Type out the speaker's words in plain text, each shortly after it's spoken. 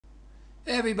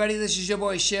Hey everybody, this is your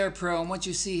boy SharePro, and what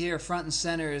you see here front and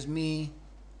center is me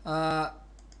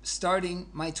starting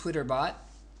my Twitter bot.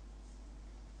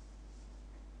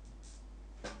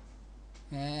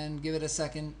 And give it a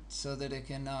second so that it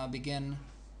can begin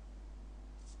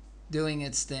doing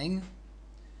its thing.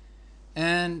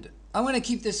 And I want to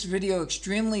keep this video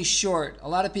extremely short. A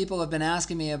lot of people have been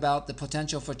asking me about the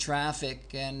potential for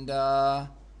traffic, and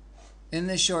in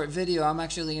this short video I'm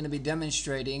actually going to be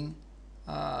demonstrating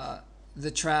the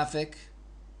traffic.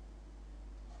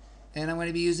 And I'm going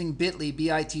to be using bit.ly,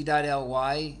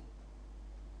 bit.ly.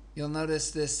 You'll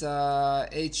notice this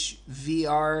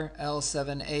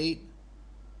HVRL78,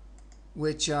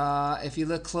 which if you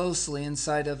look closely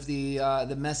inside of the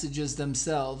messages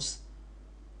themselves,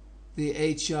 the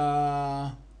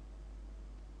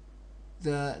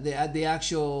the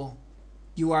actual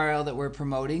URL that we're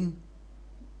promoting,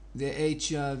 the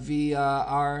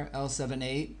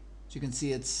HVRL78, as you can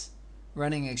see, it's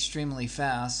running extremely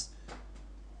fast.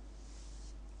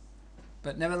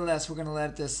 But nevertheless, we're going to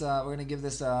let this. We're going to give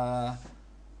this a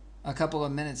couple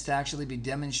of minutes to actually be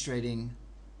demonstrating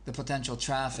the potential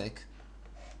traffic.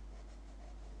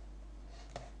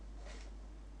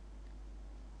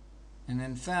 And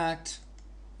in fact,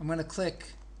 I'm going to click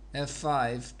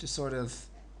F5 to sort of,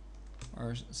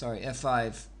 or sorry,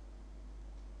 F5.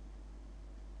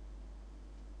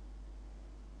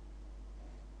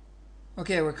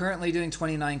 Okay, we're currently doing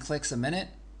 29 clicks a minute.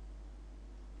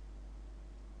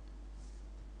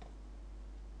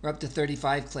 We're up to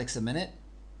 35 clicks a minute,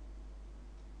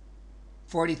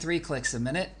 43 clicks a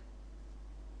minute,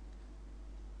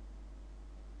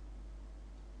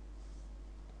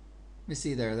 let me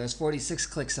see there, there's 46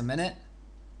 clicks a minute,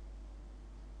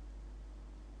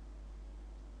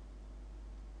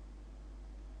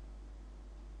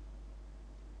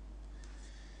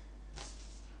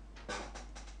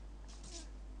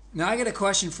 now I got a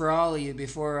question for all of you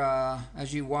before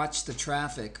as you watch the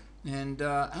traffic. And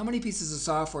how many pieces of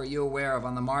software are you aware of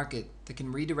on the market that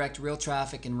can redirect real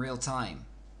traffic in real time?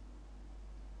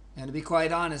 And to be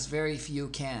quite honest, very few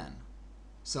can.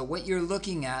 So what you're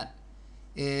looking at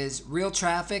is real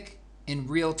traffic in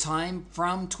real time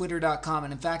from twitter.com.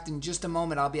 And in fact, in just a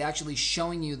moment, I'll be actually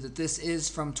showing you that this is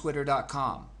from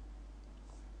twitter.com.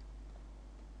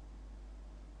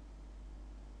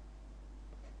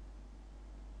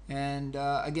 And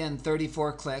again,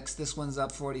 34 clicks. This one's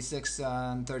up 46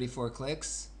 on 34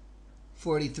 clicks.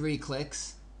 43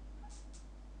 clicks.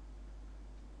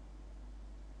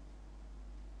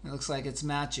 It looks like it's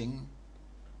matching.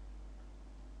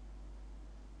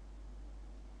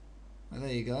 Well,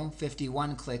 there you go.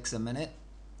 51 clicks a minute.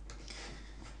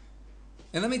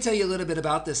 And let me tell you a little bit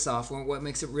about this software, what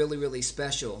makes it really, really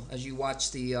special as you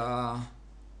watch the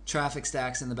traffic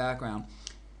stacks in the background.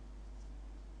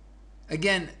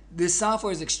 Again, this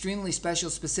software is extremely special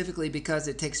specifically because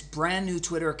it takes brand new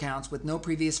Twitter accounts with no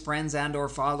previous friends and or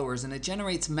followers, and it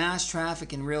generates mass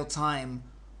traffic in real time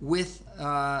with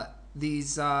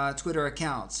these Twitter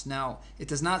accounts. Now, it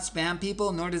does not spam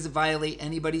people, nor does it violate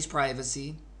anybody's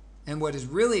privacy. And what is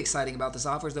really exciting about the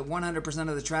software is that 100%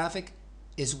 of the traffic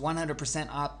is 100%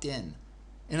 opt-in.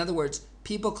 In other words,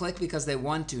 people click because they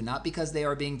want to, not because they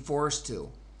are being forced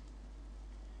to.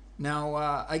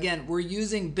 Now, again, we're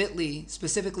using bit.ly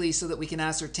specifically so that we can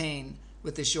ascertain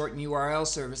with the shortened URL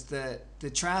service that the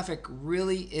traffic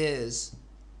really is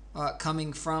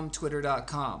coming from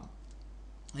twitter.com.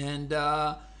 And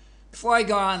before I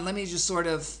go on, let me just sort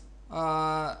of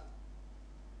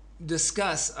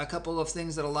discuss a couple of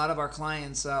things that a lot of our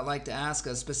clients like to ask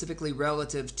us, specifically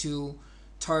relative to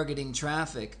targeting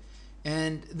traffic.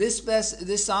 And this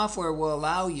software will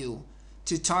allow you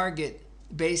to target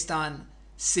based on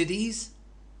cities,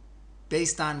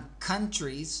 based on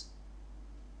countries,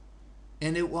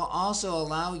 and it will also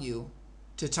allow you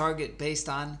to target based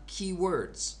on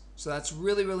keywords. So that's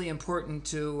really, really important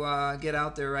to get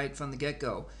out there right from the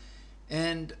get-go.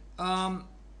 And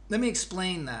let me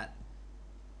explain that.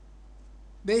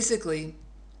 Basically,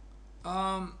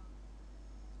 all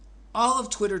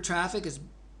of Twitter traffic is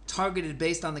targeted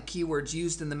based on the keywords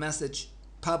used in the message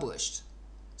published.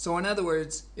 So in other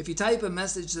words, if you type a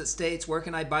message that states, "Where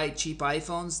can I buy cheap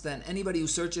iPhones?" then anybody who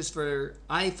searches for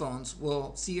iPhones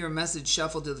will see your message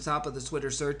shuffled to the top of the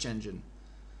Twitter search engine.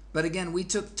 But again, we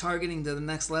took targeting to the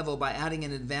next level by adding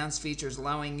in advanced features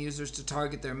allowing users to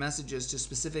target their messages to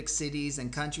specific cities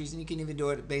and countries, and you can even do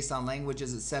it based on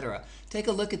languages, etc. Take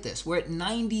a look at this. We're at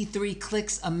 93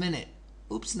 clicks a minute.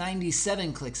 Oops,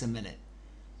 97 clicks a minute.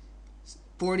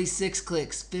 46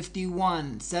 clicks,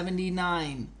 51,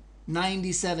 79,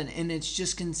 97, and it's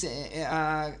just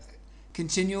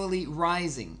continually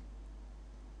rising.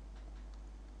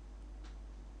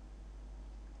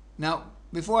 Now,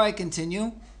 before I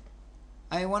continue,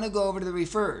 I want to go over to the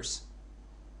refers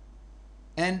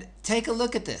and take a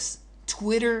look at this.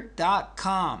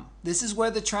 Twitter.com. This is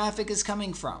where the traffic is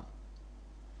coming from.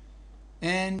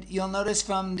 And you'll notice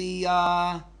from the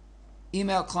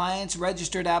email clients,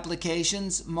 registered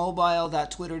applications,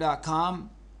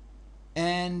 mobile.twitter.com.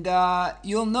 And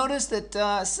you'll notice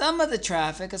that some of the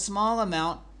traffic, a small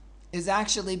amount, is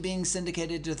actually being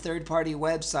syndicated to third-party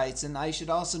websites. And I should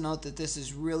also note that this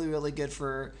is really, really good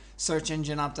for search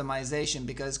engine optimization,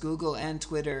 because Google and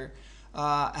Twitter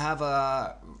have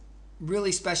a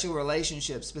really special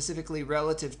relationship, specifically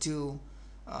relative to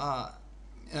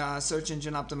search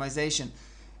engine optimization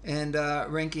and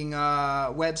ranking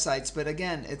websites. But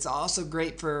again, it's also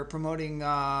great for promoting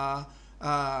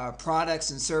products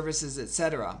and services,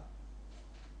 etc.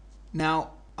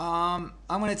 Now, I'm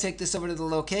going to take this over to the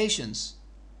locations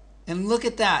and look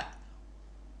at that.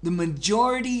 The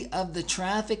majority of the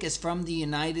traffic is from the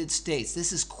United States.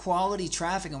 This is quality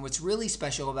traffic, and what's really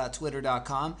special about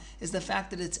Twitter.com is the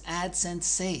fact that it's AdSense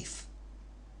safe.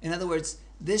 In other words,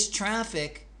 this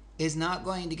traffic is not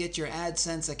going to get your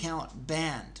AdSense account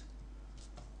banned.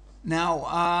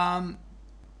 Now,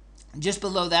 just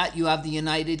below that, you have the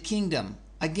United Kingdom.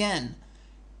 Again,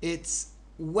 it's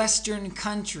Western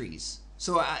countries.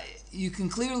 So you can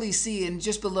clearly see, and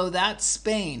just below that,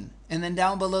 Spain. And then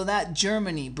down below that,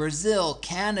 Germany, Brazil,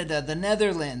 Canada, the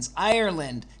Netherlands,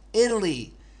 Ireland,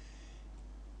 Italy.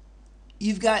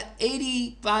 You've got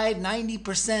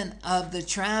 85-90% of the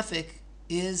traffic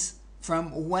is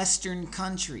from Western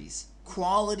countries.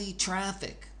 Quality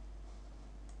traffic.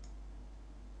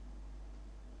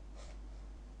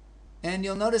 And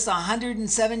you'll notice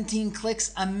 117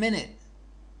 clicks a minute.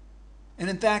 And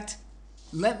in fact,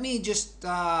 let me just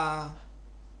click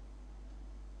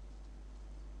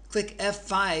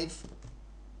F5.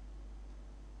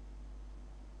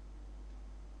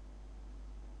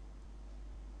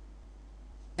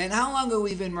 And how long have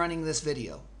we been running this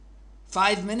video?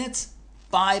 5 minutes?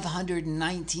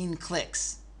 519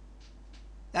 clicks.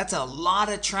 That's a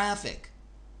lot of traffic.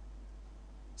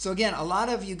 So again, a lot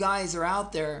of you guys are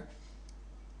out there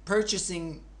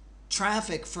purchasing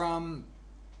traffic from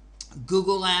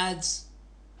Google Ads,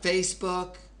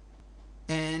 Facebook,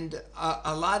 and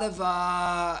a lot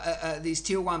of these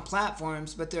tier 1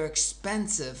 platforms, but they're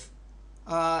expensive.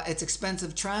 It's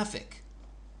expensive traffic.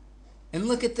 And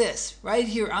look at this, right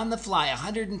here on the fly,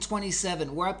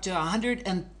 127. We're up to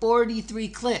 143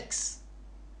 clicks.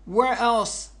 Where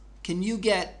else can you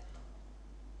get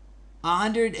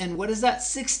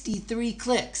 63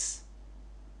 clicks?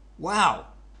 Wow,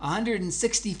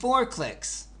 164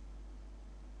 clicks.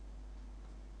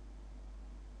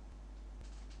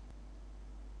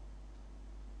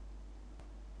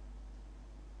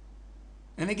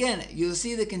 And again, you'll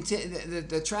see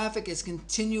the traffic is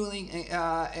continuing,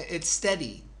 it's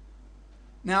steady.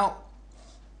 Now,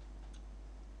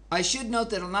 I should note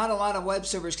that not a lot of web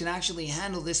servers can actually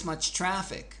handle this much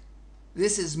traffic.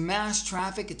 This is mass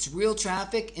traffic, it's real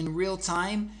traffic in real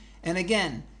time. And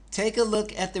again, take a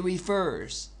look at the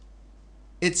refers.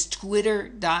 It's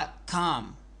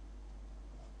twitter.com.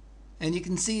 And you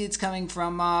can see it's coming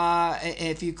from,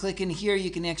 if you click in here, you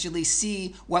can actually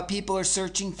see what people are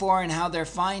searching for and how they're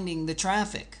finding the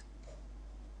traffic,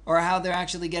 or how they're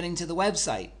actually getting to the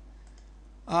website.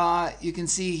 You can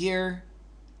see here,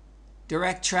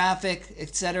 direct traffic,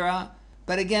 etc.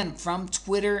 But again, from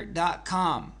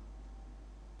twitter.com.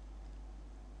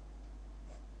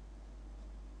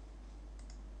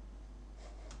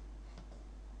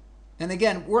 And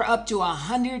again, we're up to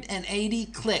 180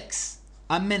 clicks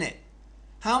a minute.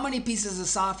 How many pieces of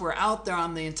software out there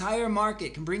on the entire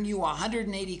market can bring you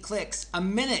 180 clicks a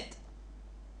minute?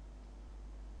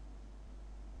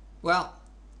 Well,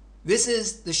 this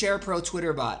is the SharePro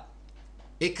Twitter bot.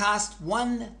 It costs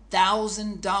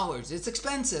 $1,000. It's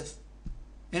expensive,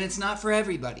 and it's not for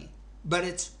everybody, but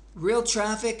it's real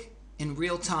traffic in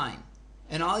real time.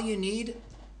 And all you need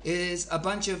is a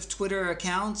bunch of Twitter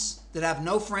accounts that have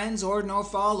no friends or no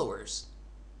followers.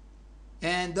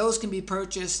 And those can be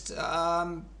purchased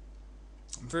for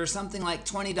something like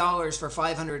 $20 for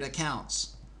 500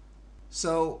 accounts.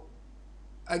 So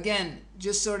again,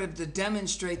 just sort of to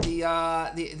demonstrate the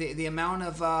amount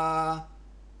of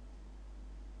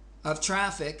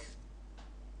traffic,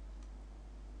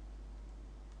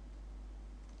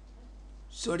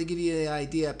 sort of give you the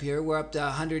idea up here. We're up to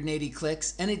 180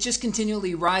 clicks, and it just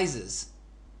continually rises.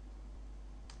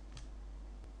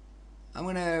 I'm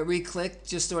going to re-click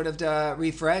just sort of to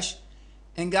refresh.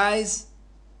 And guys,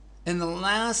 in the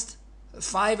last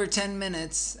 5 or 10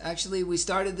 minutes. Actually, we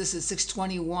started this at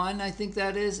 6:21, I think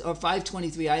that is, or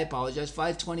 5:23. I apologize.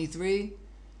 5:23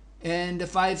 and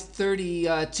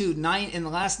 5:32. In the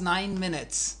last 9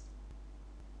 minutes,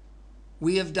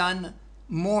 we have done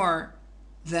more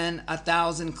than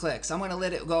 1,000 clicks. I'm going to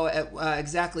let it go at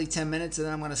exactly 10 minutes, and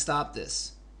then I'm going to stop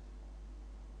this.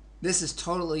 This is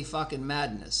totally fucking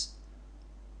madness.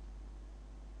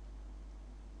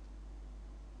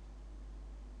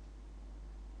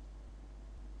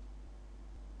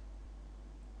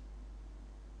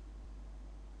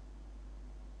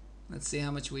 Let's see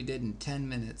how much we did in 10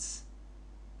 minutes.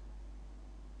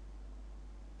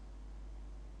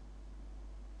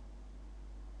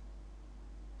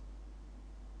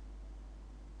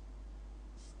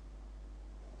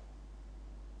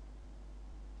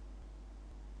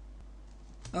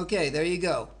 Okay, there you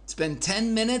go. It's been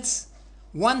 10 minutes,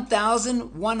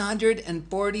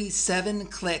 1,147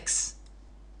 clicks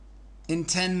in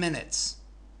 10 minutes.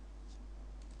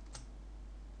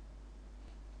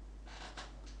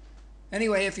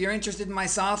 Anyway, if you're interested in my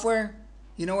software,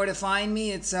 you know where to find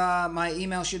me. It's my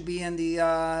email should be in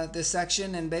the this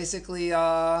section. And basically,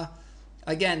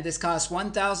 again, this costs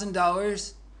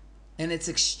 $1,000, and it's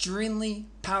extremely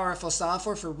powerful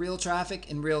software for real traffic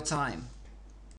in real time.